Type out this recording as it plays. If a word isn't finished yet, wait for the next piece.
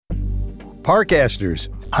Parcasters,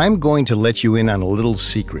 I'm going to let you in on a little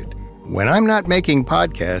secret. When I'm not making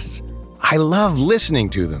podcasts, I love listening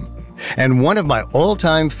to them. And one of my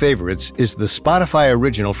all-time favorites is the Spotify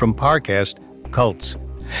original from Parcast, Cults.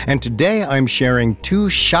 And today I'm sharing 2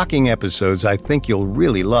 shocking episodes I think you'll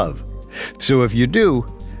really love. So if you do,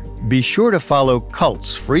 be sure to follow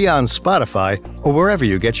Cults free on Spotify or wherever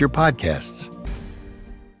you get your podcasts.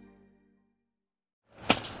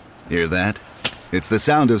 Hear that? It's the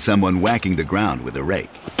sound of someone whacking the ground with a rake.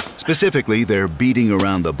 Specifically, they're beating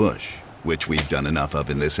around the bush, which we've done enough of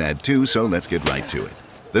in this ad too, so let's get right to it.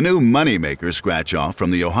 The new Moneymaker scratch-off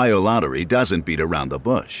from the Ohio Lottery doesn't beat around the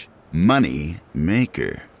bush. Money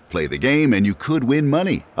Maker. Play the game and you could win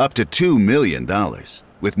money, up to $2 million.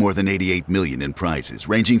 With more than $88 million in prizes,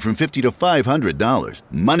 ranging from $50 to $500,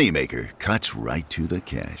 Moneymaker cuts right to the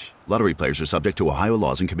cash. Lottery players are subject to Ohio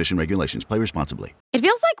laws and commission regulations. Play responsibly. It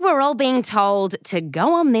feels like we're all being told to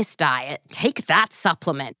go on this diet, take that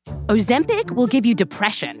supplement. Ozempic will give you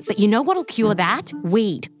depression, but you know what'll cure that?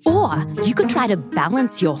 Weed. Or you could try to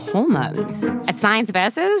balance your hormones. At Science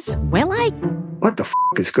Versus, we're like, what the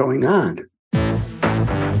is going on?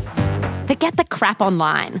 Forget the crap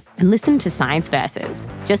online and listen to Science Versus.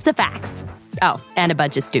 Just the facts. Oh, and a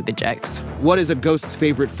bunch of stupid jokes. What is a ghost's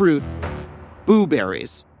favorite fruit?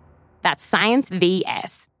 Blueberries. That's Science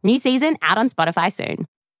VS. New season out on Spotify soon.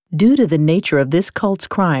 Due to the nature of this cult's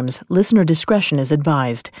crimes, listener discretion is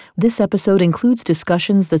advised. This episode includes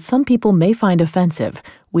discussions that some people may find offensive.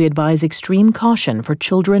 We advise extreme caution for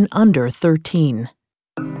children under 13.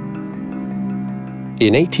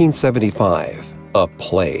 In 1875, a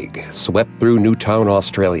plague swept through Newtown,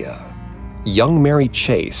 Australia. Young Mary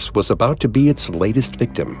Chase was about to be its latest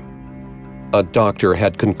victim. A doctor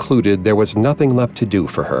had concluded there was nothing left to do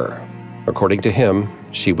for her. According to him,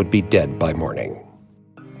 she would be dead by morning.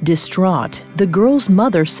 Distraught, the girl's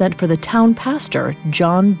mother sent for the town pastor,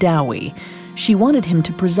 John Dowie. She wanted him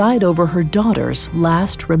to preside over her daughter's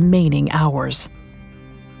last remaining hours.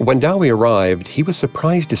 When Dowie arrived, he was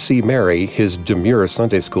surprised to see Mary, his demure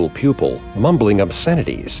Sunday school pupil, mumbling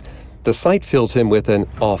obscenities. The sight filled him with an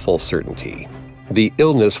awful certainty. The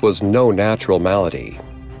illness was no natural malady.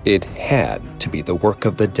 It had to be the work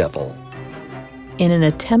of the devil. In an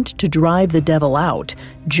attempt to drive the devil out,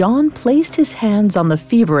 John placed his hands on the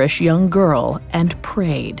feverish young girl and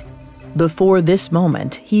prayed. Before this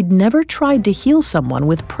moment, he'd never tried to heal someone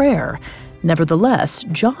with prayer. Nevertheless,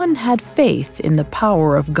 John had faith in the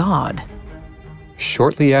power of God.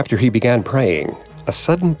 Shortly after he began praying, a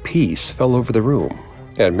sudden peace fell over the room,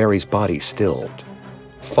 and Mary's body stilled.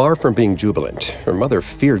 Far from being jubilant, her mother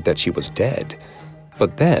feared that she was dead.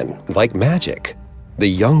 But then, like magic, the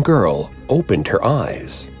young girl opened her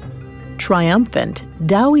eyes. Triumphant,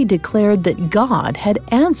 Dowie declared that God had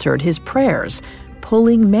answered his prayers,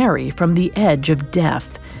 pulling Mary from the edge of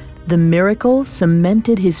death. The miracle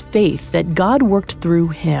cemented his faith that God worked through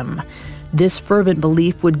him. This fervent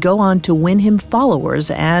belief would go on to win him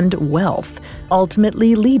followers and wealth,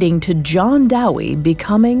 ultimately leading to John Dowie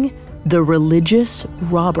becoming the religious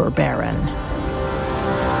robber baron.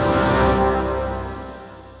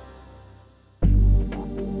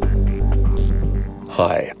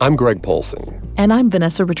 Hi, I'm Greg Polson. And I'm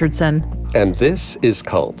Vanessa Richardson. And this is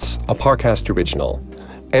Cults, a Parcast original.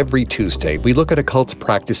 Every Tuesday, we look at a cult's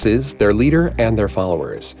practices, their leader, and their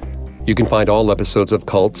followers. You can find all episodes of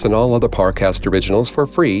Cults and all other Parcast originals for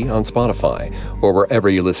free on Spotify or wherever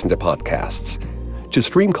you listen to podcasts. To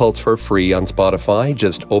stream Cults for free on Spotify,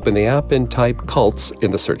 just open the app and type Cults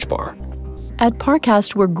in the search bar. At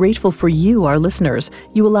Parcast, we're grateful for you, our listeners.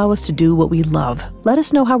 You allow us to do what we love. Let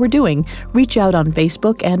us know how we're doing. Reach out on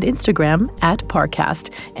Facebook and Instagram at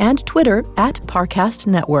Parcast and Twitter at Parcast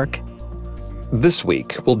Network. This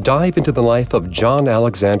week, we'll dive into the life of John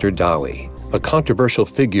Alexander Dowie, a controversial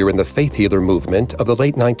figure in the faith healer movement of the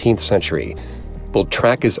late 19th century. We'll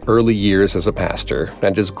track his early years as a pastor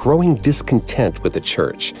and his growing discontent with the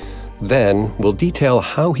church. Then, we'll detail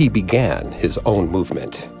how he began his own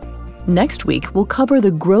movement. Next week, we'll cover the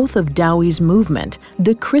growth of Dowie's movement,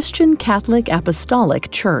 the Christian Catholic Apostolic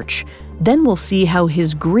Church. Then we'll see how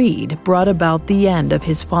his greed brought about the end of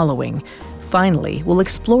his following. Finally, we'll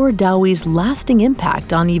explore Dowie's lasting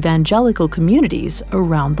impact on evangelical communities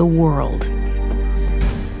around the world.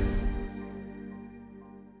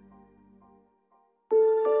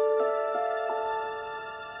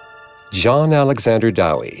 John Alexander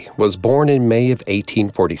Dowie was born in May of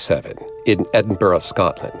 1847 in Edinburgh,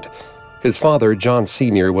 Scotland. His father, John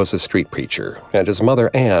Sr., was a street preacher, and his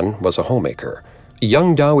mother, Anne, was a homemaker.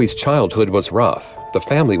 Young Dowie's childhood was rough. The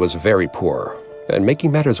family was very poor. And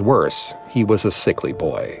making matters worse, he was a sickly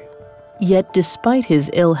boy. Yet despite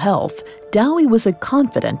his ill health, Dowie was a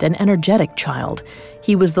confident and energetic child.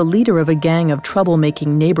 He was the leader of a gang of troublemaking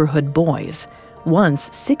neighborhood boys. Once,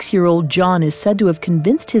 6-year-old John is said to have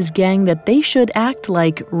convinced his gang that they should act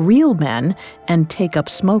like real men and take up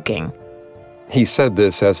smoking. He said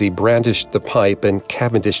this as he brandished the pipe and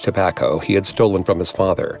Cavendish tobacco he had stolen from his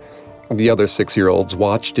father. The other 6-year-olds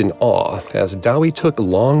watched in awe as Dowie took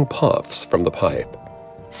long puffs from the pipe.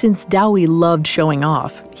 Since Dowie loved showing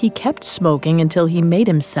off, he kept smoking until he made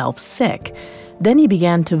himself sick. Then he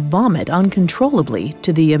began to vomit uncontrollably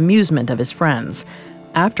to the amusement of his friends.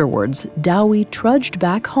 Afterwards, Dowie trudged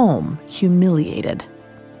back home, humiliated.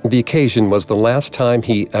 The occasion was the last time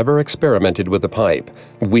he ever experimented with the pipe.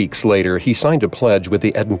 Weeks later, he signed a pledge with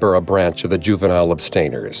the Edinburgh branch of the juvenile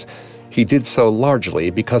abstainers. He did so largely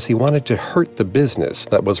because he wanted to hurt the business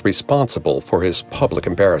that was responsible for his public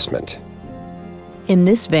embarrassment. In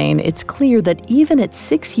this vein, it's clear that even at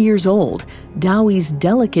 6 years old, Dowie's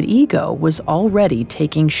delicate ego was already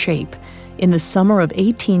taking shape. In the summer of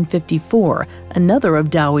 1854, another of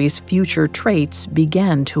Dowie's future traits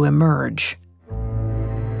began to emerge.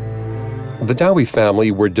 The Dowie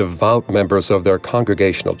family were devout members of their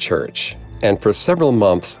congregational church, and for several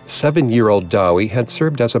months, 7-year-old Dowie had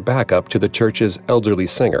served as a backup to the church's elderly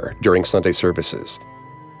singer during Sunday services.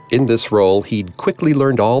 In this role, he'd quickly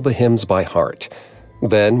learned all the hymns by heart.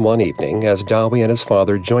 Then, one evening, as Dowie and his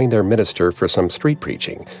father joined their minister for some street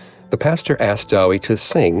preaching, the pastor asked Dowie to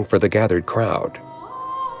sing for the gathered crowd.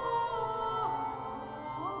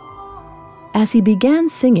 As he began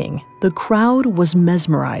singing, the crowd was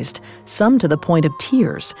mesmerized, some to the point of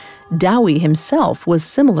tears. Dowie himself was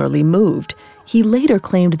similarly moved. He later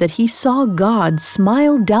claimed that he saw God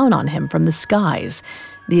smile down on him from the skies.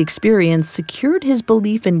 The experience secured his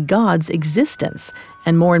belief in God's existence,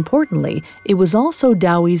 and more importantly, it was also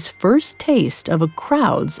Dowie's first taste of a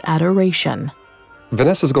crowd's adoration.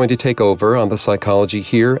 Vanessa's going to take over on the psychology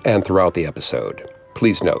here and throughout the episode.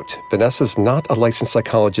 Please note, Vanessa's not a licensed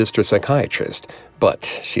psychologist or psychiatrist, but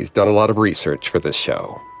she's done a lot of research for this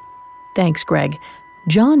show. Thanks, Greg.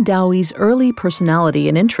 John Dowie's early personality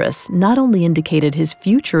and interests not only indicated his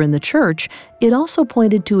future in the church, it also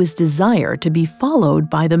pointed to his desire to be followed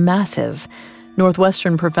by the masses.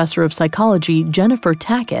 Northwestern professor of psychology Jennifer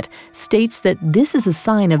Tackett states that this is a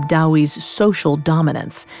sign of Dowie's social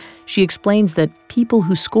dominance. She explains that people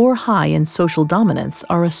who score high in social dominance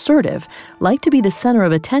are assertive, like to be the center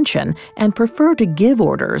of attention, and prefer to give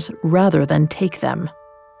orders rather than take them.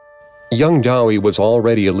 Young Dowie was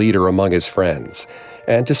already a leader among his friends,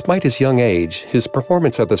 and despite his young age, his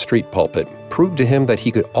performance at the street pulpit proved to him that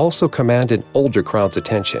he could also command an older crowd's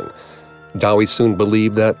attention. Dowie soon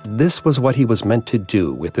believed that this was what he was meant to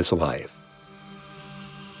do with his life.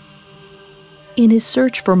 In his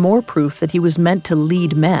search for more proof that he was meant to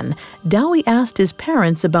lead men, Dowie asked his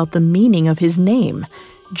parents about the meaning of his name.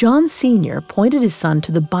 John Sr. pointed his son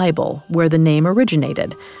to the Bible, where the name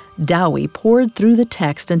originated. Dowie pored through the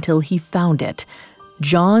text until he found it.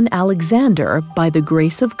 John Alexander, by the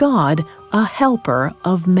grace of God, a helper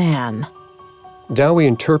of man. Dowie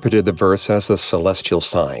interpreted the verse as a celestial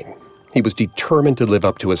sign. He was determined to live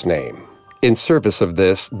up to his name. In service of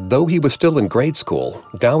this, though he was still in grade school,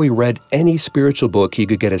 Dowie read any spiritual book he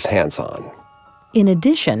could get his hands on. In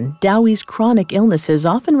addition, Dowie's chronic illnesses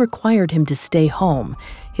often required him to stay home.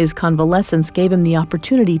 His convalescence gave him the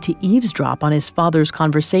opportunity to eavesdrop on his father's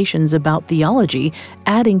conversations about theology,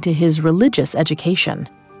 adding to his religious education.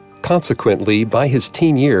 Consequently, by his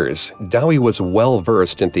teen years, Dowie was well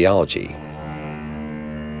versed in theology.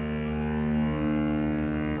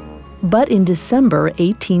 But in December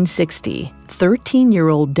 1860,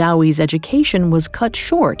 13-year-old Dowie's education was cut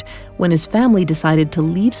short when his family decided to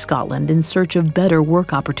leave Scotland in search of better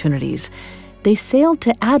work opportunities. They sailed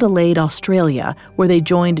to Adelaide, Australia, where they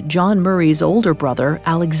joined John Murray's older brother,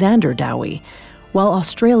 Alexander Dowie. While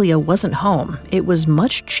Australia wasn't home, it was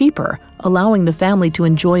much cheaper, allowing the family to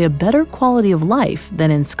enjoy a better quality of life than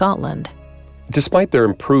in Scotland. Despite their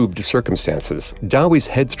improved circumstances, Dowie's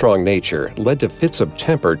headstrong nature led to fits of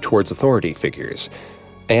temper towards authority figures.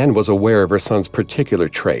 Anne was aware of her son's particular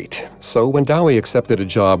trait, so when Dowie accepted a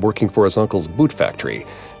job working for his uncle's boot factory,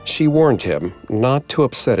 she warned him not to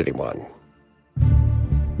upset anyone.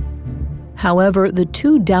 However, the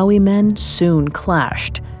two Dowie men soon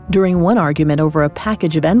clashed. During one argument over a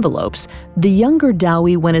package of envelopes, the younger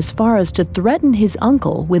Dowie went as far as to threaten his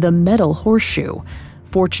uncle with a metal horseshoe.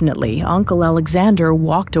 Fortunately, Uncle Alexander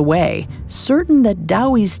walked away, certain that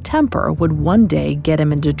Dowie's temper would one day get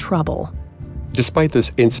him into trouble. Despite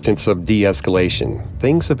this instance of de-escalation,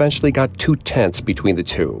 things eventually got too tense between the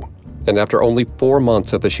two. And after only 4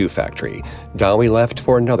 months at the shoe factory, Dowie left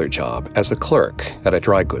for another job as a clerk at a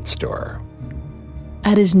dry goods store.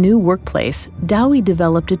 At his new workplace, Dowie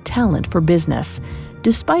developed a talent for business.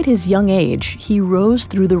 Despite his young age, he rose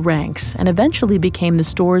through the ranks and eventually became the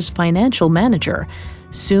store's financial manager.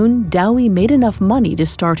 Soon, Dowie made enough money to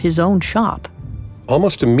start his own shop.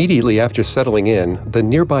 Almost immediately after settling in, the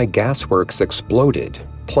nearby gasworks exploded,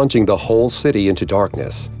 plunging the whole city into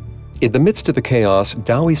darkness. In the midst of the chaos,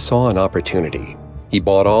 Dowie saw an opportunity. He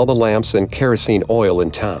bought all the lamps and kerosene oil in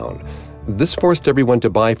town. This forced everyone to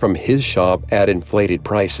buy from his shop at inflated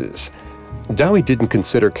prices. Dowie didn't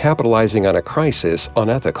consider capitalizing on a crisis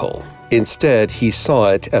unethical. Instead, he saw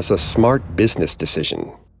it as a smart business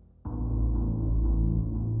decision.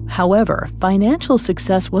 However, financial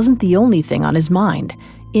success wasn't the only thing on his mind.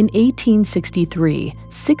 In 1863,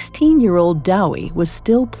 16-year-old Dowie was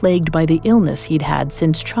still plagued by the illness he'd had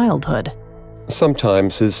since childhood.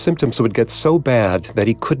 Sometimes his symptoms would get so bad that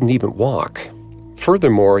he couldn't even walk.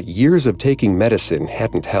 Furthermore, years of taking medicine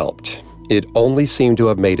hadn't helped. It only seemed to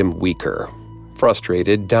have made him weaker.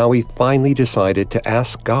 Frustrated, Dowie finally decided to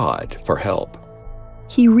ask God for help.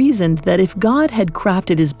 He reasoned that if God had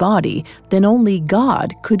crafted his body, then only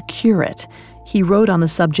God could cure it. He wrote on the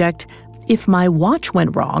subject, "If my watch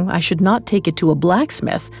went wrong, I should not take it to a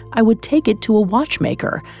blacksmith, I would take it to a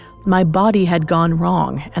watchmaker. My body had gone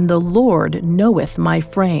wrong, and the Lord knoweth my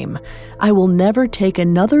frame. I will never take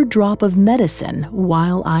another drop of medicine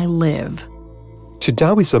while I live." To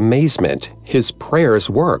Dowie's amazement, his prayers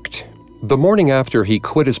worked. The morning after he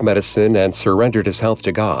quit his medicine and surrendered his health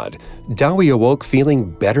to God, Dowie awoke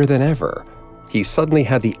feeling better than ever. He suddenly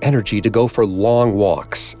had the energy to go for long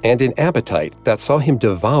walks and an appetite that saw him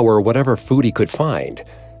devour whatever food he could find.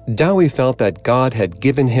 Dowie felt that God had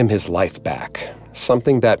given him his life back,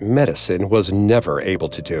 something that medicine was never able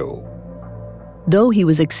to do. Though he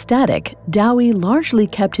was ecstatic, Dowie largely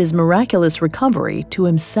kept his miraculous recovery to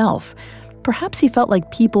himself. Perhaps he felt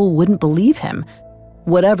like people wouldn't believe him.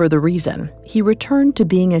 Whatever the reason, he returned to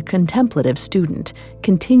being a contemplative student,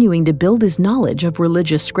 continuing to build his knowledge of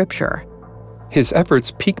religious scripture. His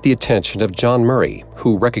efforts piqued the attention of John Murray,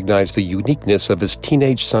 who recognized the uniqueness of his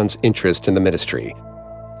teenage son's interest in the ministry.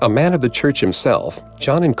 A man of the church himself,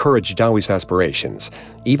 John encouraged Dowie's aspirations,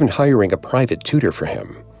 even hiring a private tutor for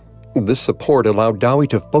him. This support allowed Dowie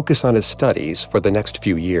to focus on his studies for the next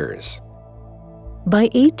few years.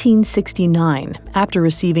 By 1869, after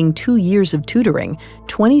receiving 2 years of tutoring,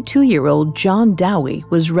 22-year-old John Dowie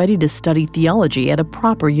was ready to study theology at a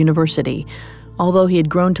proper university. Although he had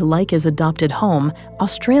grown to like his adopted home,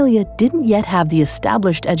 Australia didn't yet have the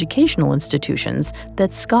established educational institutions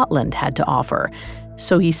that Scotland had to offer.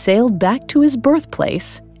 So he sailed back to his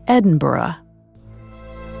birthplace, Edinburgh.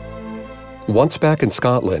 Once back in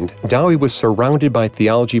Scotland, Dowie was surrounded by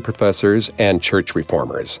theology professors and church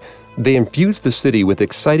reformers. They infused the city with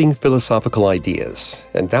exciting philosophical ideas,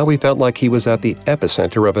 and Dowie felt like he was at the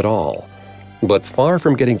epicenter of it all. But far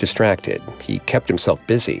from getting distracted, he kept himself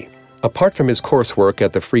busy. Apart from his coursework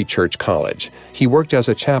at the Free Church College, he worked as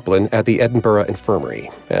a chaplain at the Edinburgh Infirmary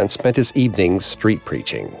and spent his evenings street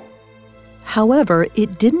preaching. However,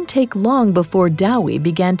 it didn't take long before Dowie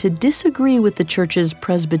began to disagree with the church's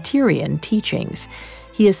Presbyterian teachings.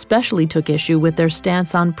 He especially took issue with their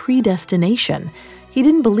stance on predestination. He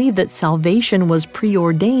didn't believe that salvation was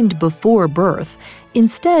preordained before birth.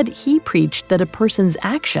 Instead, he preached that a person's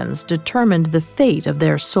actions determined the fate of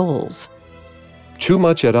their souls. Too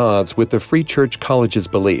much at odds with the Free Church College's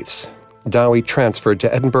beliefs, Dowie transferred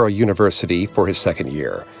to Edinburgh University for his second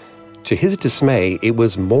year. To his dismay, it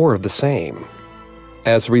was more of the same.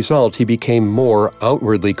 As a result, he became more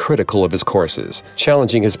outwardly critical of his courses,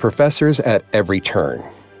 challenging his professors at every turn.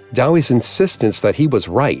 Dowie's insistence that he was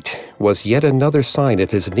right was yet another sign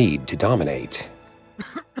of his need to dominate.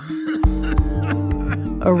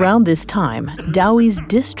 Around this time, Dowie's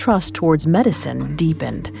distrust towards medicine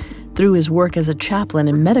deepened. Through his work as a chaplain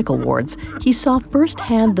in medical wards, he saw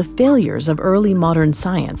firsthand the failures of early modern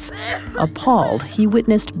science. Appalled, he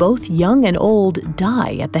witnessed both young and old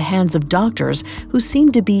die at the hands of doctors who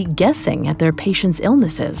seemed to be guessing at their patients'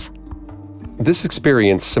 illnesses. This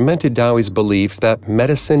experience cemented Dowie's belief that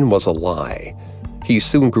medicine was a lie. He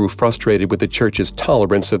soon grew frustrated with the church's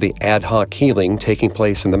tolerance of the ad hoc healing taking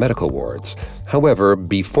place in the medical wards. However,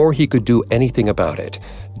 before he could do anything about it,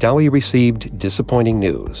 Dowie received disappointing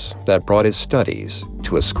news that brought his studies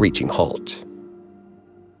to a screeching halt.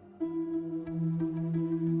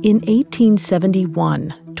 In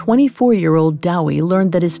 1871, 24-year-old Dowie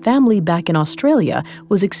learned that his family back in Australia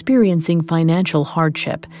was experiencing financial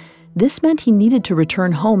hardship. This meant he needed to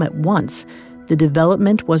return home at once. The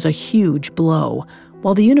development was a huge blow.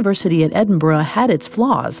 While the university at Edinburgh had its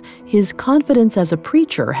flaws, his confidence as a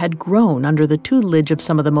preacher had grown under the tutelage of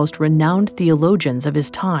some of the most renowned theologians of his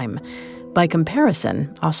time. By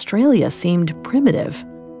comparison, Australia seemed primitive.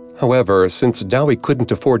 However, since Dowie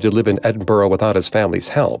couldn't afford to live in Edinburgh without his family's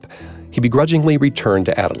help, he begrudgingly returned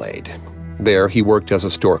to Adelaide. There, he worked as a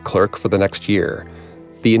store clerk for the next year.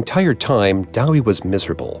 The entire time, Dowie was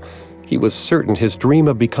miserable. He was certain his dream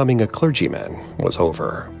of becoming a clergyman was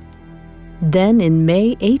over. Then, in May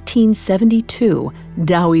 1872,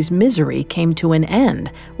 Dowie's misery came to an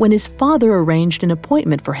end when his father arranged an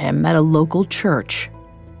appointment for him at a local church.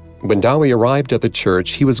 When Dowie arrived at the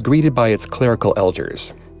church, he was greeted by its clerical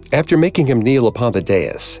elders. After making him kneel upon the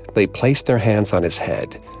dais, they placed their hands on his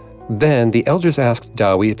head. Then the elders asked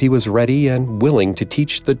Dowie if he was ready and willing to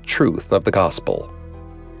teach the truth of the gospel.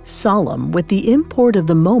 Solemn with the import of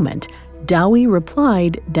the moment, Dowie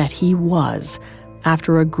replied that he was.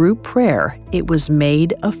 After a group prayer, it was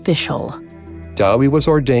made official. Dowie was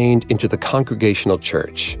ordained into the Congregational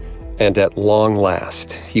Church, and at long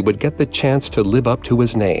last, he would get the chance to live up to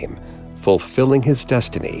his name, fulfilling his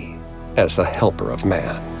destiny as the helper of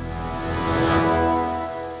man.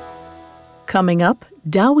 Coming up,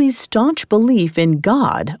 Dowie's staunch belief in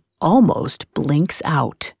God almost blinks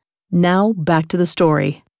out. Now, back to the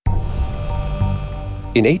story.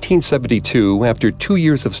 In 1872, after 2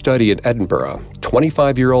 years of study in Edinburgh,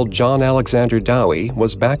 25-year-old John Alexander Dowie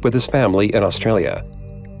was back with his family in Australia.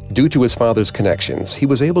 Due to his father's connections, he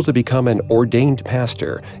was able to become an ordained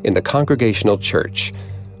pastor in the Congregational Church.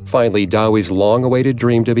 Finally, Dowie's long-awaited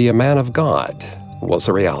dream to be a man of God was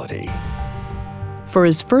a reality. For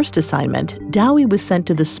his first assignment, Dowie was sent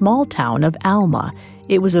to the small town of Alma.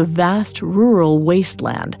 It was a vast rural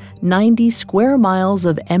wasteland, 90 square miles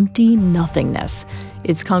of empty nothingness.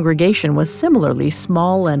 Its congregation was similarly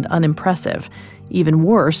small and unimpressive. Even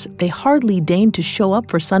worse, they hardly deigned to show up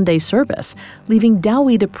for Sunday service, leaving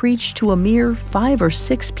Dowie to preach to a mere 5 or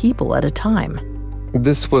 6 people at a time.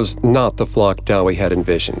 This was not the flock Dowie had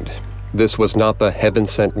envisioned. This was not the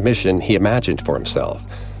heaven-sent mission he imagined for himself.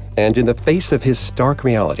 And in the face of his stark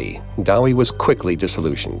reality, Dowie was quickly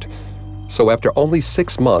disillusioned. So after only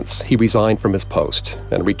 6 months, he resigned from his post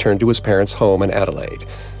and returned to his parents' home in Adelaide.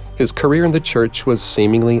 His career in the church was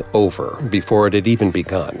seemingly over before it had even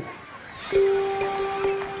begun.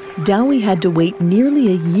 Dowie had to wait nearly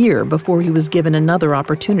a year before he was given another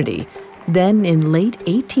opportunity. Then, in late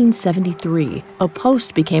 1873, a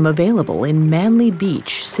post became available in Manly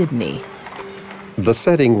Beach, Sydney. The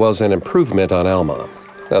setting was an improvement on Alma.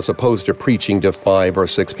 As opposed to preaching to 5 or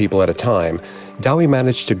 6 people at a time, Dowie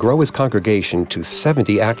managed to grow his congregation to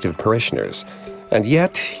 70 active parishioners. And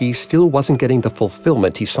yet, he still wasn't getting the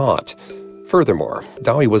fulfillment he sought. Furthermore,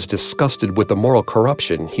 Dowie was disgusted with the moral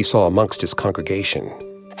corruption he saw amongst his congregation.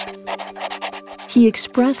 He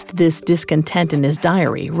expressed this discontent in his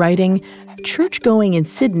diary, writing, "Church-going in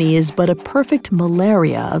Sydney is but a perfect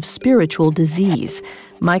malaria of spiritual disease.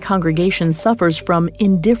 My congregation suffers from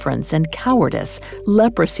indifference and cowardice,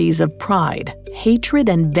 leprosies of pride, hatred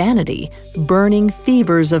and vanity, burning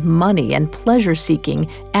fevers of money and pleasure-seeking,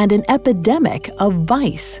 and an epidemic of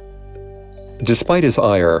vice." Despite his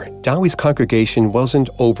ire, Dowie's congregation wasn't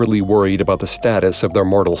overly worried about the status of their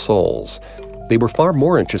mortal souls. They were far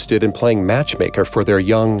more interested in playing matchmaker for their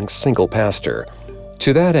young, single pastor.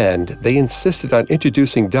 To that end, they insisted on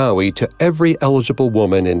introducing Dowie to every eligible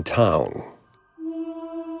woman in town.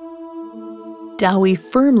 Dowie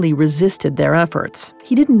firmly resisted their efforts.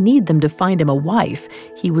 He didn't need them to find him a wife.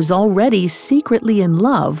 He was already secretly in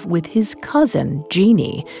love with his cousin,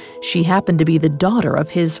 Jeannie. She happened to be the daughter of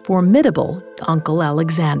his formidable Uncle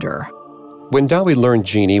Alexander. When Dowie learned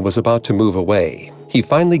Jeannie was about to move away, he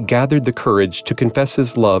finally gathered the courage to confess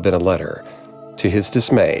his love in a letter. To his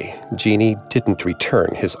dismay, Jeannie didn't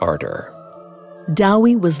return his ardor.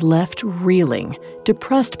 Dowie was left reeling,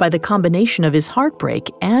 depressed by the combination of his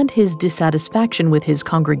heartbreak and his dissatisfaction with his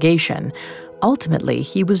congregation. Ultimately,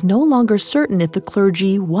 he was no longer certain if the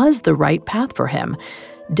clergy was the right path for him.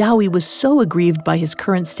 Dowie was so aggrieved by his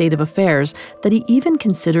current state of affairs that he even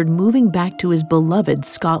considered moving back to his beloved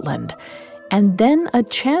Scotland. And then a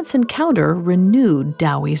chance encounter renewed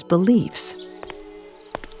Dowie's beliefs.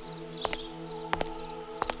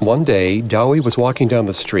 One day, Dowie was walking down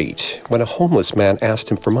the street when a homeless man asked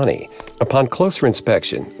him for money. Upon closer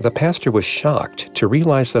inspection, the pastor was shocked to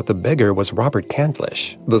realize that the beggar was Robert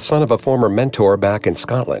Candlish, the son of a former mentor back in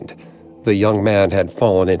Scotland. The young man had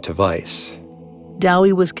fallen into vice.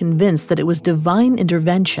 Dowie was convinced that it was divine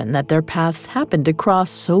intervention that their paths happened to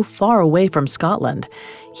cross so far away from Scotland.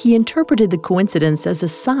 He interpreted the coincidence as a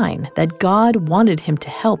sign that God wanted him to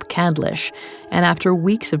help Candlish, and after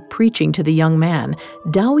weeks of preaching to the young man,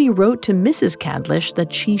 Dowie wrote to Mrs. Candlish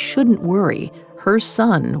that she shouldn't worry. Her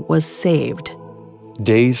son was saved.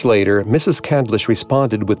 Days later, Mrs. Candlish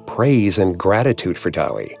responded with praise and gratitude for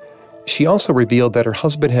Dowie. She also revealed that her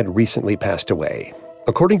husband had recently passed away.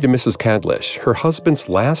 According to Mrs. Candlish, her husband's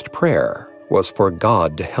last prayer was for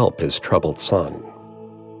God to help his troubled son.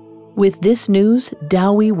 With this news,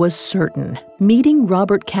 Dowie was certain. Meeting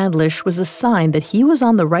Robert Candlish was a sign that he was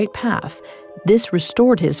on the right path. This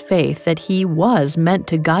restored his faith that he was meant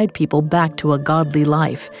to guide people back to a godly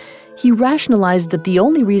life. He rationalized that the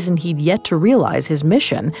only reason he'd yet to realize his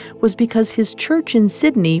mission was because his church in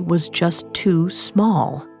Sydney was just too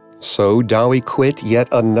small. So Dowie quit yet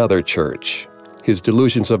another church. His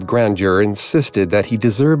delusions of grandeur insisted that he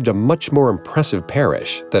deserved a much more impressive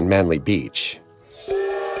parish than Manly Beach.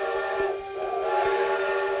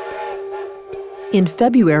 In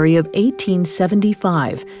February of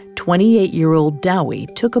 1875, 28-year-old Dowie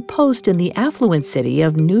took a post in the affluent city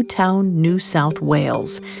of Newtown, New South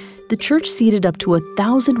Wales. The church seated up to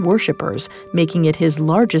 1,000 worshippers, making it his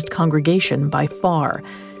largest congregation by far.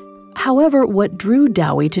 However, what drew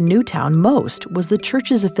Dowie to Newtown most was the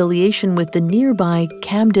church's affiliation with the nearby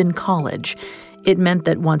Camden College. It meant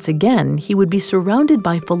that once again he would be surrounded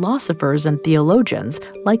by philosophers and theologians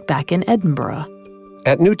like back in Edinburgh.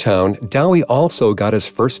 At Newtown, Dowie also got his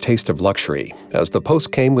first taste of luxury, as the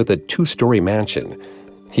post came with a 2-story mansion.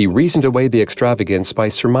 He reasoned away the extravagance by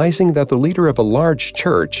surmising that the leader of a large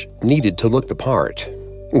church needed to look the part.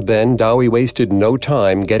 Then Dowie wasted no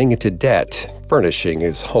time getting into debt, furnishing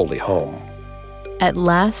his holy home. At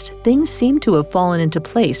last, things seemed to have fallen into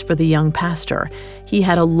place for the young pastor. He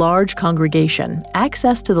had a large congregation,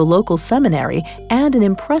 access to the local seminary, and an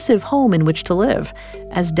impressive home in which to live.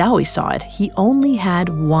 As Dowie saw it, he only had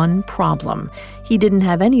one problem. He didn't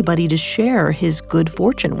have anybody to share his good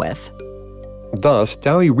fortune with. Thus,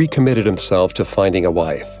 Dowie recommitted himself to finding a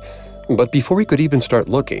wife. But before he could even start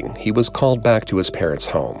looking, he was called back to his parents'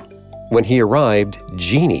 home. When he arrived,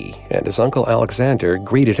 Jeannie and his uncle Alexander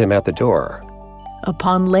greeted him at the door.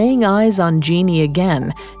 Upon laying eyes on Jeannie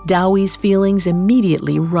again, Dowie's feelings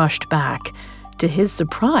immediately rushed back. To his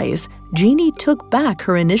surprise, Jeannie took back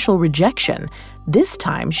her initial rejection. This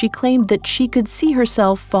time, she claimed that she could see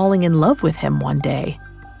herself falling in love with him one day.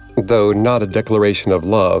 Though not a declaration of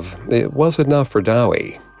love, it was enough for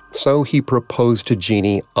Dowie. So he proposed to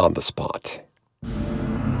Jeannie on the spot.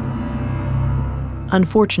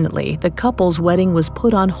 Unfortunately, the couple's wedding was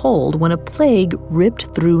put on hold when a plague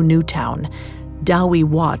ripped through Newtown. Dowie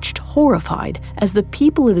watched, horrified, as the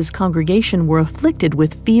people of his congregation were afflicted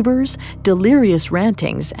with fevers, delirious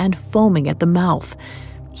rantings, and foaming at the mouth.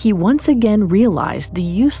 He once again realized the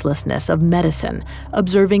uselessness of medicine,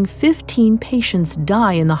 observing 15 patients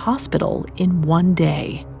die in the hospital in one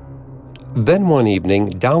day. Then one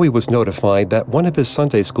evening, Dowie was notified that one of his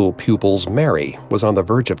Sunday school pupils, Mary, was on the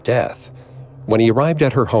verge of death. When he arrived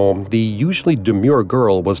at her home, the usually demure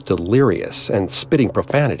girl was delirious and spitting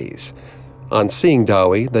profanities. On seeing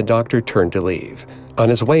Dowie, the doctor turned to leave. On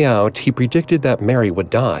his way out, he predicted that Mary would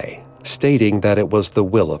die, stating that it was the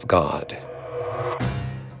will of God.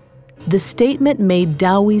 The statement made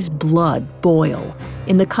Dowie's blood boil.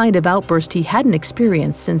 In the kind of outburst he hadn't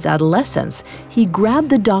experienced since adolescence, he grabbed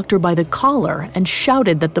the doctor by the collar and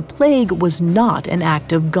shouted that the plague was not an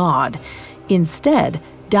act of God. Instead,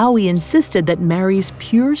 Dowie insisted that Mary's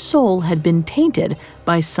pure soul had been tainted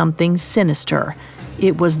by something sinister.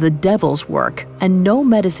 It was the devil's work, and no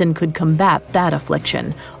medicine could combat that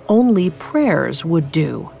affliction. Only prayers would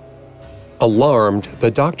do. Alarmed, the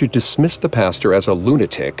doctor dismissed the pastor as a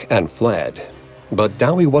lunatic and fled. But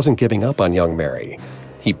Dowie wasn't giving up on young Mary.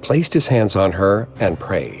 He placed his hands on her and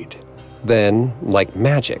prayed. Then, like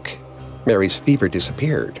magic, Mary's fever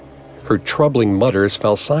disappeared. Her troubling mutters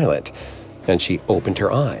fell silent, and she opened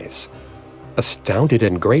her eyes. Astounded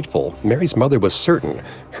and grateful, Mary's mother was certain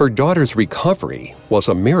her daughter's recovery was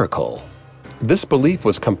a miracle. This belief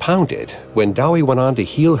was compounded when Dowie went on to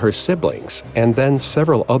heal her siblings and then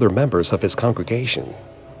several other members of his congregation.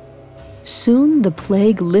 Soon the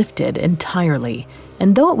plague lifted entirely,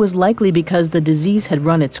 and though it was likely because the disease had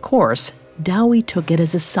run its course, Dowie took it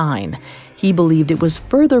as a sign. He believed it was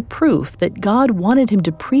further proof that God wanted him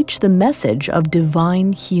to preach the message of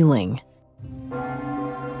divine healing.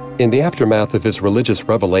 In the aftermath of his religious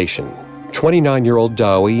revelation, 29-year-old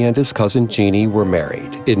Dowie and his cousin Jeannie were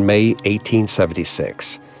married in May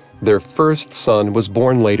 1876. Their first son was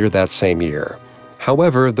born later that same year.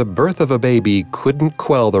 However, the birth of a baby couldn't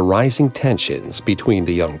quell the rising tensions between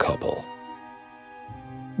the young couple.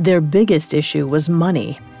 Their biggest issue was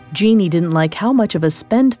money. Jeannie didn't like how much of a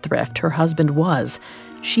spendthrift her husband was.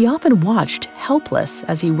 She often watched helpless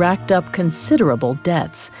as he racked up considerable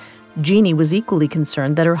debts. Jeannie was equally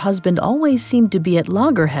concerned that her husband always seemed to be at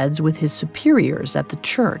loggerheads with his superiors at the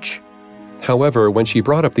church. However, when she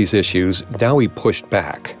brought up these issues, Dowie pushed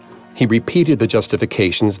back. He repeated the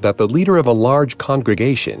justifications that the leader of a large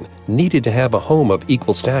congregation needed to have a home of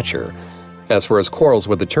equal stature. As for his quarrels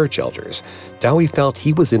with the church elders, Dowie felt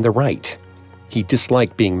he was in the right. He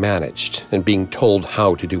disliked being managed and being told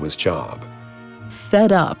how to do his job.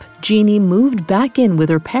 Fed up, Jeannie moved back in with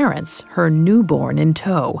her parents, her newborn in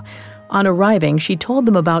tow. On arriving, she told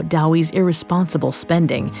them about Dowie's irresponsible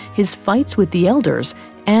spending, his fights with the elders,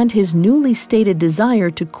 and his newly stated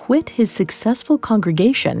desire to quit his successful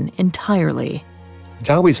congregation entirely.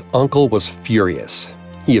 Dowie's uncle was furious.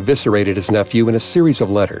 He eviscerated his nephew in a series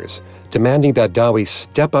of letters, demanding that Dowie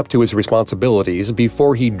step up to his responsibilities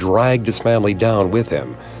before he dragged his family down with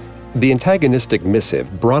him. The antagonistic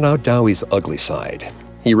missive brought out Dowie's ugly side.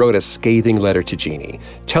 He wrote a scathing letter to Jeannie,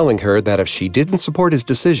 telling her that if she didn't support his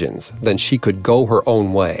decisions, then she could go her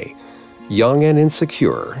own way. Young and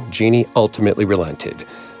insecure, Jeannie ultimately relented.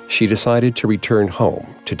 She decided to return home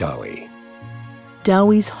to Dowie.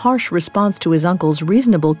 Dowie's harsh response to his uncle's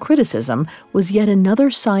reasonable criticism was yet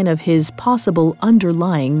another sign of his possible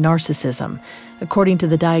underlying narcissism. According to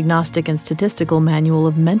the Diagnostic and Statistical Manual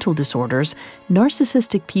of Mental Disorders,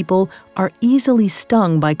 narcissistic people are easily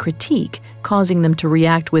stung by critique, causing them to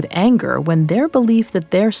react with anger when their belief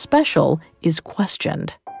that they're special is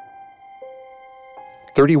questioned.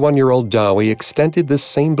 31-year-old Dowie extended this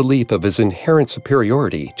same belief of his inherent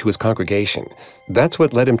superiority to his congregation. That's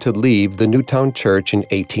what led him to leave the Newtown Church in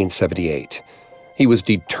 1878. He was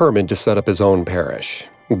determined to set up his own parish.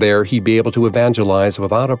 There, he'd be able to evangelize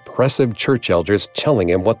without oppressive church elders telling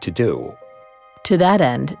him what to do. To that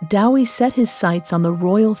end, Dowie set his sights on the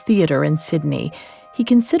Royal Theatre in Sydney. He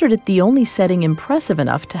considered it the only setting impressive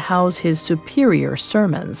enough to house his superior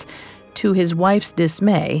sermons. To his wife's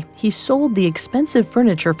dismay, he sold the expensive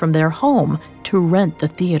furniture from their home to rent the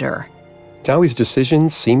theater. Dowie's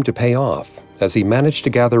decisions seemed to pay off, as he managed to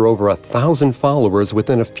gather over 1,000 followers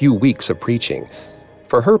within a few weeks of preaching.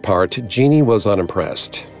 For her part, Jeannie was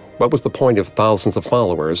unimpressed. What was the point of thousands of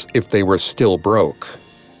followers if they were still broke?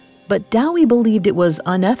 But Dowie believed it was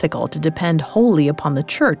unethical to depend wholly upon the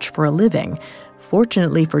church for a living.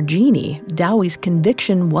 Fortunately for Jeannie, Dowie's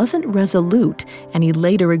conviction wasn't resolute, and he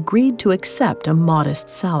later agreed to accept a modest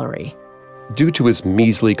salary. Due to his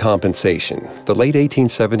measly compensation, the late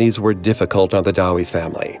 1870s were difficult on the Dowie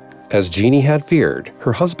family. As Jeannie had feared,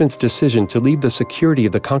 her husband's decision to leave the security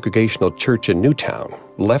of the Congregational Church in Newtown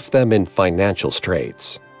left them in financial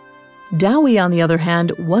straits. Dowie, on the other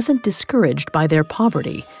hand, wasn't discouraged by their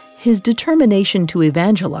poverty. His determination to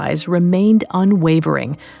evangelize remained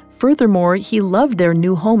unwavering. Furthermore, he loved their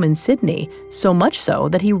new home in Sydney, so much so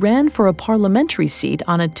that he ran for a parliamentary seat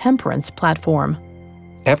on a temperance platform.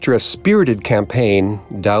 After a spirited campaign,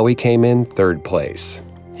 Dowie came in third place.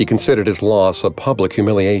 He considered his loss a public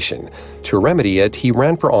humiliation. To remedy it, he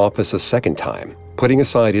ran for office a second time, putting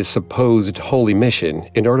aside his supposed holy mission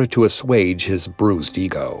in order to assuage his bruised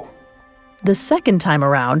ego. The second time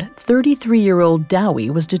around, 33-year-old Dowie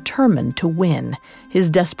was determined to win. His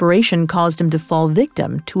desperation caused him to fall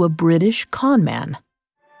victim to a British conman.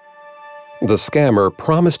 The scammer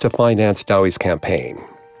promised to finance Dowie's campaign.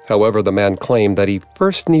 However, the man claimed that he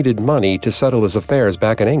first needed money to settle his affairs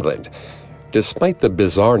back in England. Despite the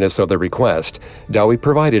bizarreness of the request, Dowie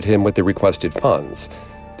provided him with the requested funds.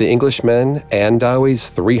 The Englishman and Dowie's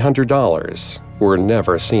 $300 were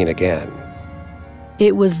never seen again.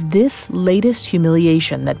 It was this latest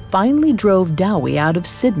humiliation that finally drove Dowie out of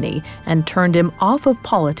Sydney and turned him off of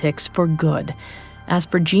politics for good. As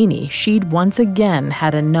for Jeannie, she'd once again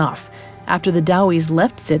had enough. After the Dowies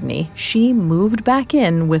left Sydney, she moved back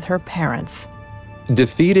in with her parents.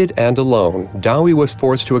 Defeated and alone, Dowie was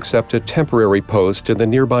forced to accept a temporary post in the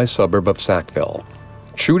nearby suburb of Sackville.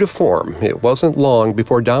 True to form, it wasn't long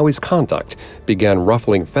before Dowie's conduct began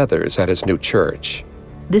ruffling feathers at his new church.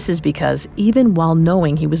 This is because, even while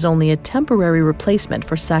knowing he was only a temporary replacement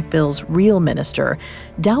for Sackville's real minister,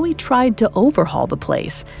 Dowie tried to overhaul the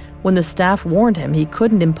place. When the staff warned him he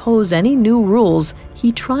couldn't impose any new rules,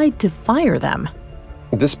 he tried to fire them.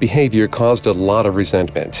 This behavior caused a lot of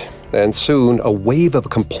resentment, and soon a wave of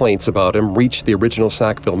complaints about him reached the original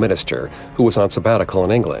Sackville minister, who was on sabbatical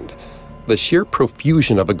in England. The sheer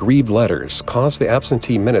profusion of aggrieved letters caused the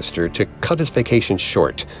absentee minister to cut his vacation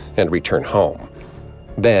short and return home.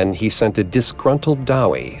 Then he sent a disgruntled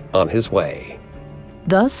Dowie on his way.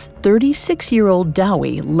 Thus, 36-year-old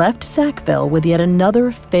Dowie left Sackville with yet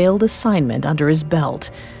another failed assignment under his belt.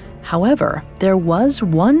 However, there was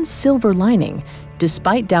one silver lining.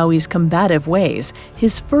 Despite Dowie's combative ways,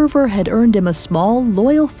 his fervor had earned him a small,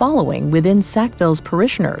 loyal following within Sackville's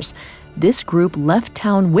parishioners. This group left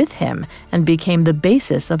town with him and became the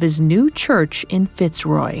basis of his new church in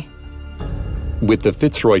Fitzroy. With the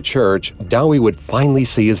Fitzroy Church, Dowie would finally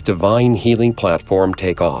see his divine healing platform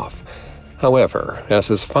take off. However, as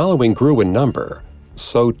his following grew in number,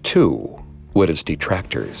 so too would his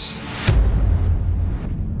detractors.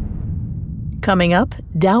 Coming up,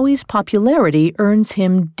 Dowie's popularity earns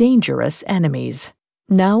him dangerous enemies.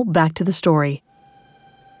 Now back to the story.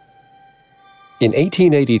 In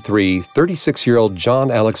 1883, 36-year-old John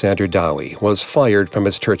Alexander Dowie was fired from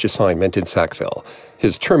his church assignment in Sackville.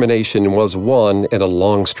 His termination was one in a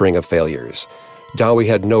long string of failures. Dowie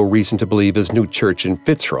had no reason to believe his new church in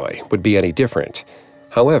Fitzroy would be any different.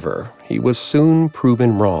 However, he was soon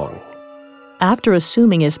proven wrong. After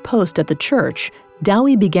assuming his post at the church,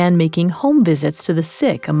 Dowie began making home visits to the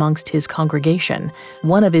sick amongst his congregation.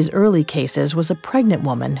 One of his early cases was a pregnant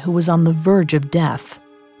woman who was on the verge of death.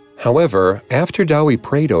 However, after Dowie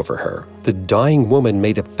prayed over her, the dying woman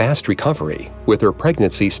made a fast recovery, with her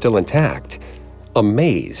pregnancy still intact.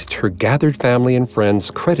 Amazed, her gathered family and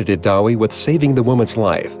friends credited Dowie with saving the woman's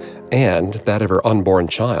life and that of her unborn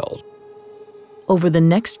child. Over the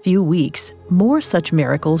next few weeks, more such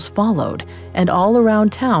miracles followed, and all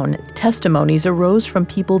around town, testimonies arose from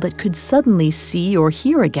people that could suddenly see or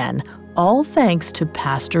hear again, all thanks to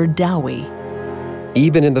Pastor Dowie.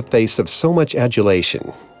 Even in the face of so much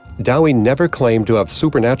adulation, Dowie never claimed to have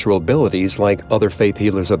supernatural abilities like other faith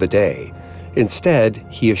healers of the day. Instead,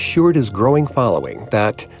 he assured his growing following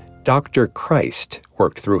that Dr. Christ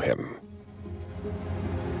worked through him.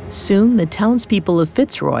 Soon, the townspeople of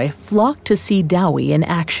Fitzroy flocked to see Dowie in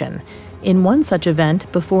action. In one such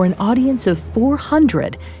event, before an audience of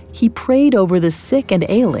 400, he prayed over the sick and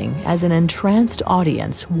ailing as an entranced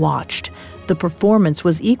audience watched. The performance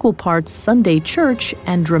was equal parts Sunday church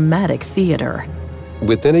and dramatic theater.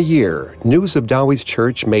 Within a year, news of Dowie's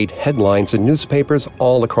church made headlines in newspapers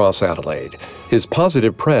all across Adelaide. His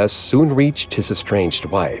positive press soon reached his estranged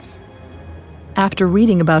wife. After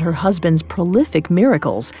reading about her husband's prolific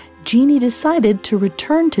miracles, Jeannie decided to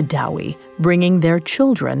return to Dowie, bringing their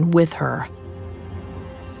children with her.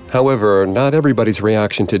 However, not everybody's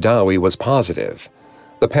reaction to Dowie was positive.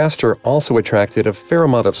 The pastor also attracted a fair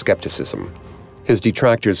amount of skepticism. His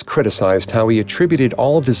detractors criticized how he attributed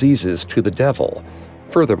all diseases to the devil.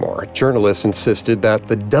 Furthermore, journalists insisted that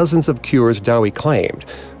the dozens of cures Dowie claimed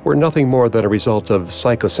were nothing more than a result of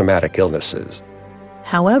psychosomatic illnesses.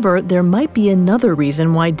 However, there might be another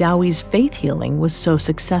reason why Dowie's faith healing was so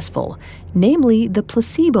successful, namely the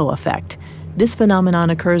placebo effect. This phenomenon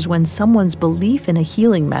occurs when someone's belief in a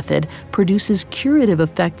healing method produces curative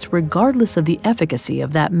effects regardless of the efficacy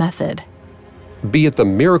of that method. Be it the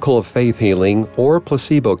miracle of faith healing or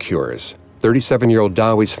placebo cures, 37-year-old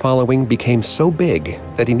Dowie's following became so big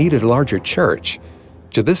that he needed a larger church.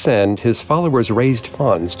 To this end, his followers raised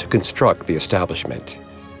funds to construct the establishment.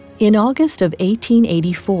 In August of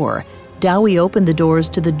 1884, Dowie opened the doors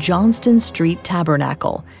to the Johnston Street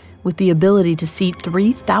Tabernacle. With the ability to seat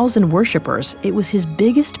 3,000 worshipers, it was his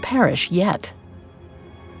biggest parish yet.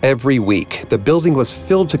 Every week, the building was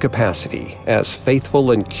filled to capacity as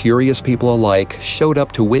faithful and curious people alike showed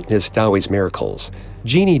up to witness Dowie's miracles.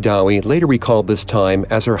 Jeannie Dowie later recalled this time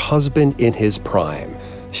as her husband in his prime.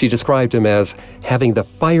 She described him as having the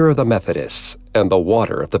fire of the Methodists and the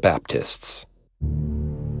water of the Baptists.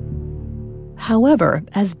 However,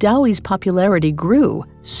 as Dowie's popularity grew,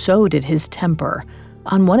 so did his temper.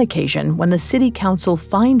 On one occasion, when the city council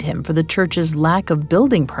fined him for the church's lack of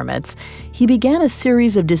building permits, he began a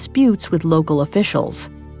series of disputes with local officials.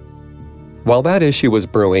 While that issue was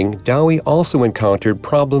brewing, Dowie also encountered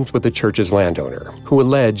problems with the church's landowner, who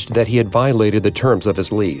alleged that he had violated the terms of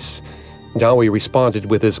his lease. Dowie responded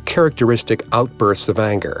with his characteristic outbursts of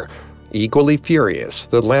anger. Equally furious,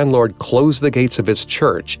 the landlord closed the gates of his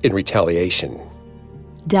church in retaliation.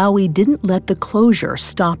 Dowie didn't let the closure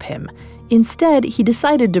stop him. Instead, he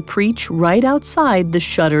decided to preach right outside the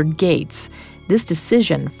shuttered gates. This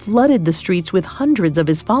decision flooded the streets with hundreds of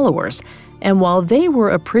his followers, and while they were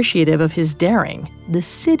appreciative of his daring, the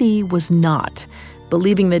city was not.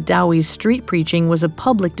 Believing that Dowie's street preaching was a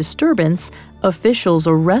public disturbance, officials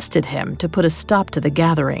arrested him to put a stop to the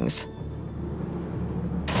gatherings.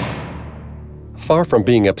 Far from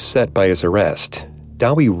being upset by his arrest,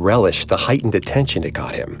 Dowie relished the heightened attention it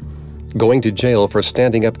got him. Going to jail for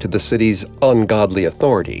standing up to the city's ungodly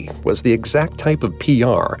authority was the exact type of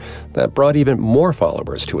PR that brought even more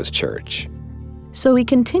followers to his church. So he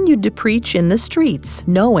continued to preach in the streets,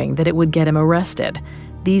 knowing that it would get him arrested.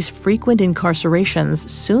 These frequent incarcerations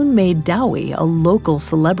soon made Dowie a local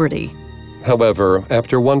celebrity. However,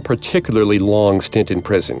 after one particularly long stint in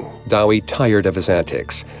prison, Dowie tired of his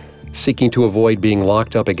antics. Seeking to avoid being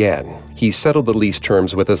locked up again, he settled the lease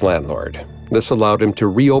terms with his landlord. This allowed him to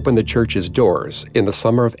reopen the church's doors in the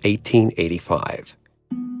summer of 1885.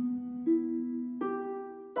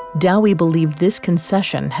 Dowie believed this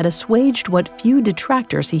concession had assuaged what few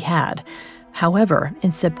detractors he had. However,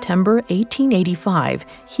 in September 1885,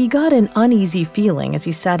 he got an uneasy feeling as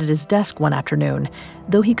he sat at his desk one afternoon.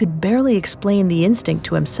 Though he could barely explain the instinct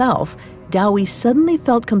to himself, Dowie suddenly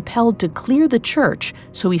felt compelled to clear the church,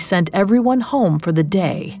 so he sent everyone home for the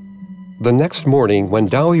day. The next morning, when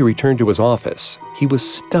Dowie returned to his office, he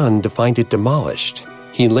was stunned to find it demolished.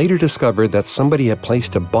 He later discovered that somebody had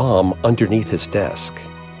placed a bomb underneath his desk.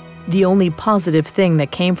 The only positive thing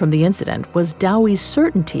that came from the incident was Dowie's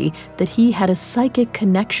certainty that he had a psychic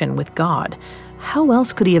connection with God. How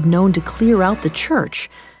else could he have known to clear out the church?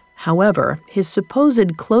 However, his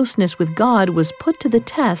supposed closeness with God was put to the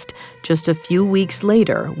test just a few weeks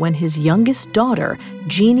later when his youngest daughter,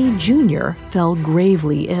 Jeannie Jr., fell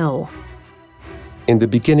gravely ill. In the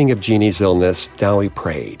beginning of Jeannie's illness, Dowie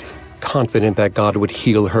prayed, confident that God would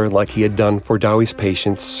heal her like he had done for Dowie's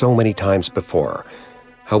patients so many times before.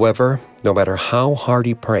 However, no matter how hard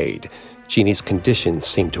he prayed, Jeannie's condition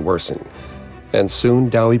seemed to worsen. And soon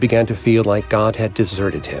Dowie began to feel like God had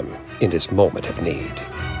deserted him in his moment of need.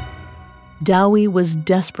 Dowie was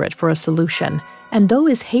desperate for a solution, and though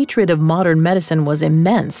his hatred of modern medicine was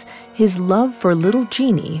immense, his love for little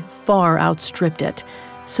Jeannie far outstripped it.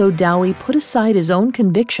 So Dowie put aside his own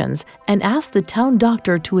convictions and asked the town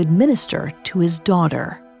doctor to administer to his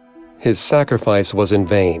daughter. His sacrifice was in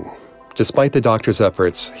vain. Despite the doctor's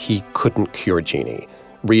efforts, he couldn't cure Jeannie,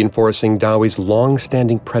 reinforcing Dowie's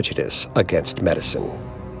long-standing prejudice against medicine.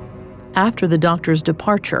 After the doctor's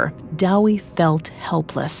departure, Dowie felt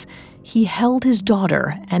helpless. He held his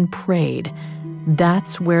daughter and prayed.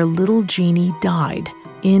 That's where little Jeannie died,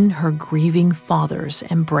 in her grieving father's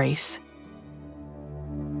embrace.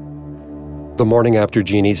 The morning after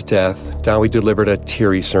Jeannie's death, Dowie delivered a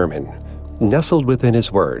teary sermon. Nestled within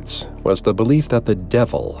his words was the belief that the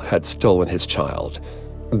devil had stolen his child.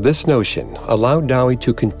 This notion allowed Dowie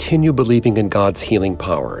to continue believing in God's healing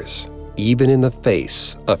powers, even in the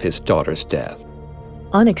face of his daughter's death.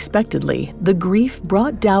 Unexpectedly, the grief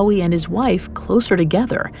brought Dowie and his wife closer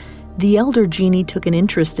together. The elder Jeannie took an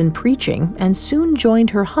interest in preaching and soon joined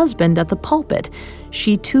her husband at the pulpit.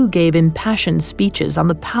 She too gave impassioned speeches on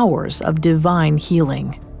the powers of divine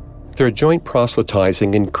healing. Their joint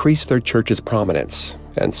proselytizing increased their church's prominence,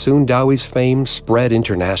 and soon Dowie's fame spread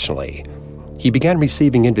internationally. He began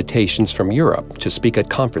receiving invitations from Europe to speak at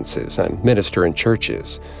conferences and minister in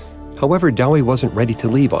churches. However, Dowie wasn't ready to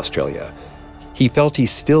leave Australia. He felt he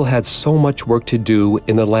still had so much work to do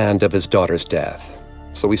in the land of his daughter's death.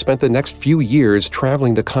 So he spent the next few years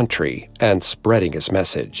traveling the country and spreading his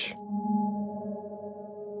message.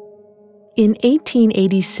 In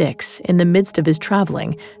 1886, in the midst of his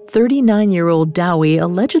traveling, 39-year-old Dowie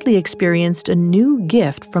allegedly experienced a new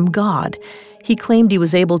gift from God. He claimed he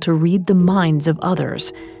was able to read the minds of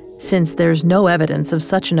others. Since there's no evidence of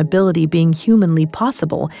such an ability being humanly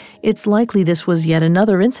possible, it's likely this was yet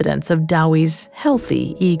another incidence of Dowie's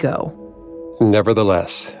healthy ego.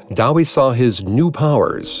 Nevertheless, Dowie saw his new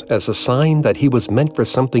powers as a sign that he was meant for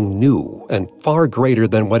something new and far greater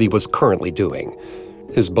than what he was currently doing.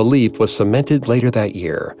 His belief was cemented later that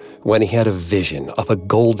year when he had a vision of a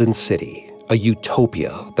golden city, a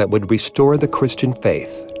utopia that would restore the Christian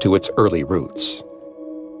faith to its early roots.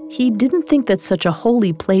 He didn't think that such a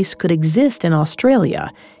holy place could exist in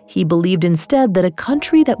Australia. He believed instead that a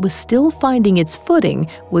country that was still finding its footing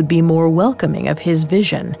would be more welcoming of his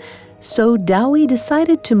vision. So Dowie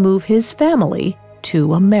decided to move his family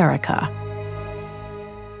to America.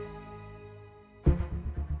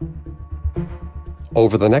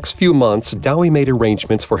 Over the next few months, Dowie made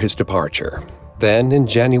arrangements for his departure. Then, in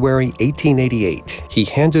January 1888, he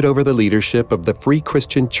handed over the leadership of the Free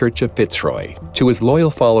Christian Church of Fitzroy to his loyal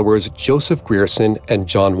followers Joseph Grierson and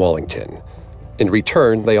John Wallington. In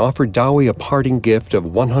return, they offered Dowie a parting gift of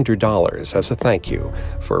 $100 as a thank you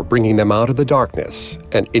for bringing them out of the darkness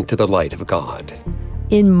and into the light of God.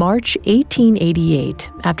 In March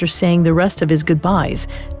 1888, after saying the rest of his goodbyes,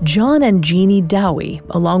 John and Jeannie Dowie,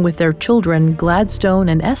 along with their children Gladstone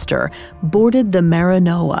and Esther, boarded the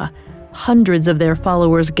Maranoa. Hundreds of their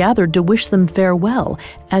followers gathered to wish them farewell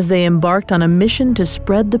as they embarked on a mission to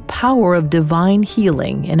spread the power of divine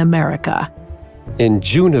healing in America. In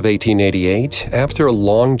June of 1888, after a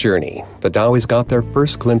long journey, the Dowies got their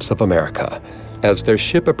first glimpse of America. As their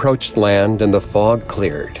ship approached land and the fog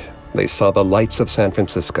cleared, they saw the lights of San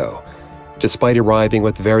Francisco. Despite arriving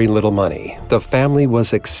with very little money, the family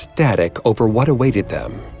was ecstatic over what awaited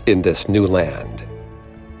them in this new land.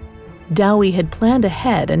 Dowie had planned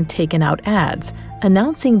ahead and taken out ads,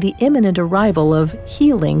 announcing the imminent arrival of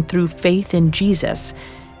healing through faith in Jesus.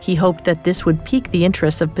 He hoped that this would pique the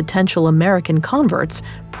interest of potential American converts,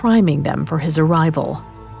 priming them for his arrival.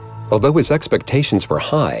 Although his expectations were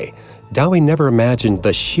high, Dowie never imagined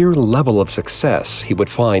the sheer level of success he would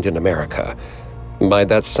find in America. By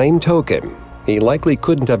that same token, he likely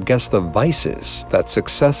couldn't have guessed the vices that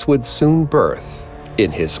success would soon birth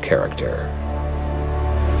in his character.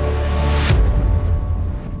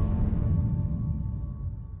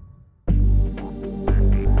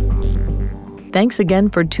 Thanks again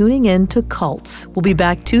for tuning in to Cults. We'll be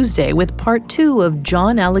back Tuesday with part 2 of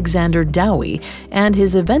John Alexander Dowie and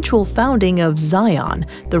his eventual founding of Zion,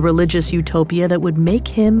 the religious utopia that would make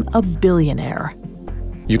him a billionaire.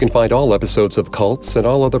 You can find all episodes of Cults and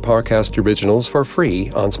all other Parcast originals for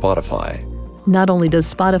free on Spotify. Not only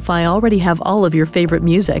does Spotify already have all of your favorite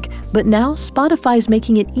music, but now Spotify's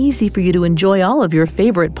making it easy for you to enjoy all of your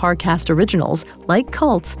favorite Parcast originals, like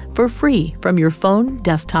Cults, for free from your phone,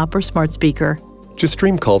 desktop, or smart speaker. To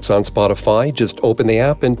stream Cults on Spotify, just open the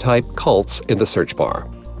app and type Cults in the search bar.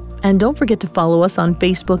 And don't forget to follow us on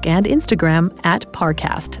Facebook and Instagram at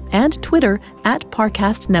Parcast and Twitter at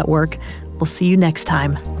Parcast Network. We'll see you next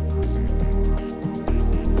time.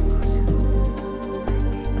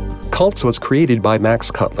 Cults was created by Max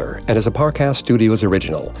Cutler and is a Parcast Studios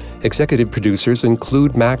original. Executive producers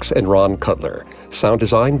include Max and Ron Cutler. Sound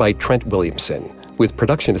design by Trent Williamson, with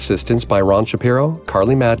production assistance by Ron Shapiro,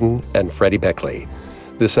 Carly Madden, and Freddie Beckley.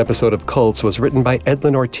 This episode of Cults was written by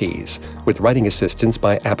Edlin Ortiz, with writing assistance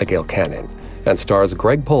by Abigail Cannon, and stars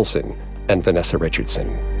Greg Polson and Vanessa Richardson.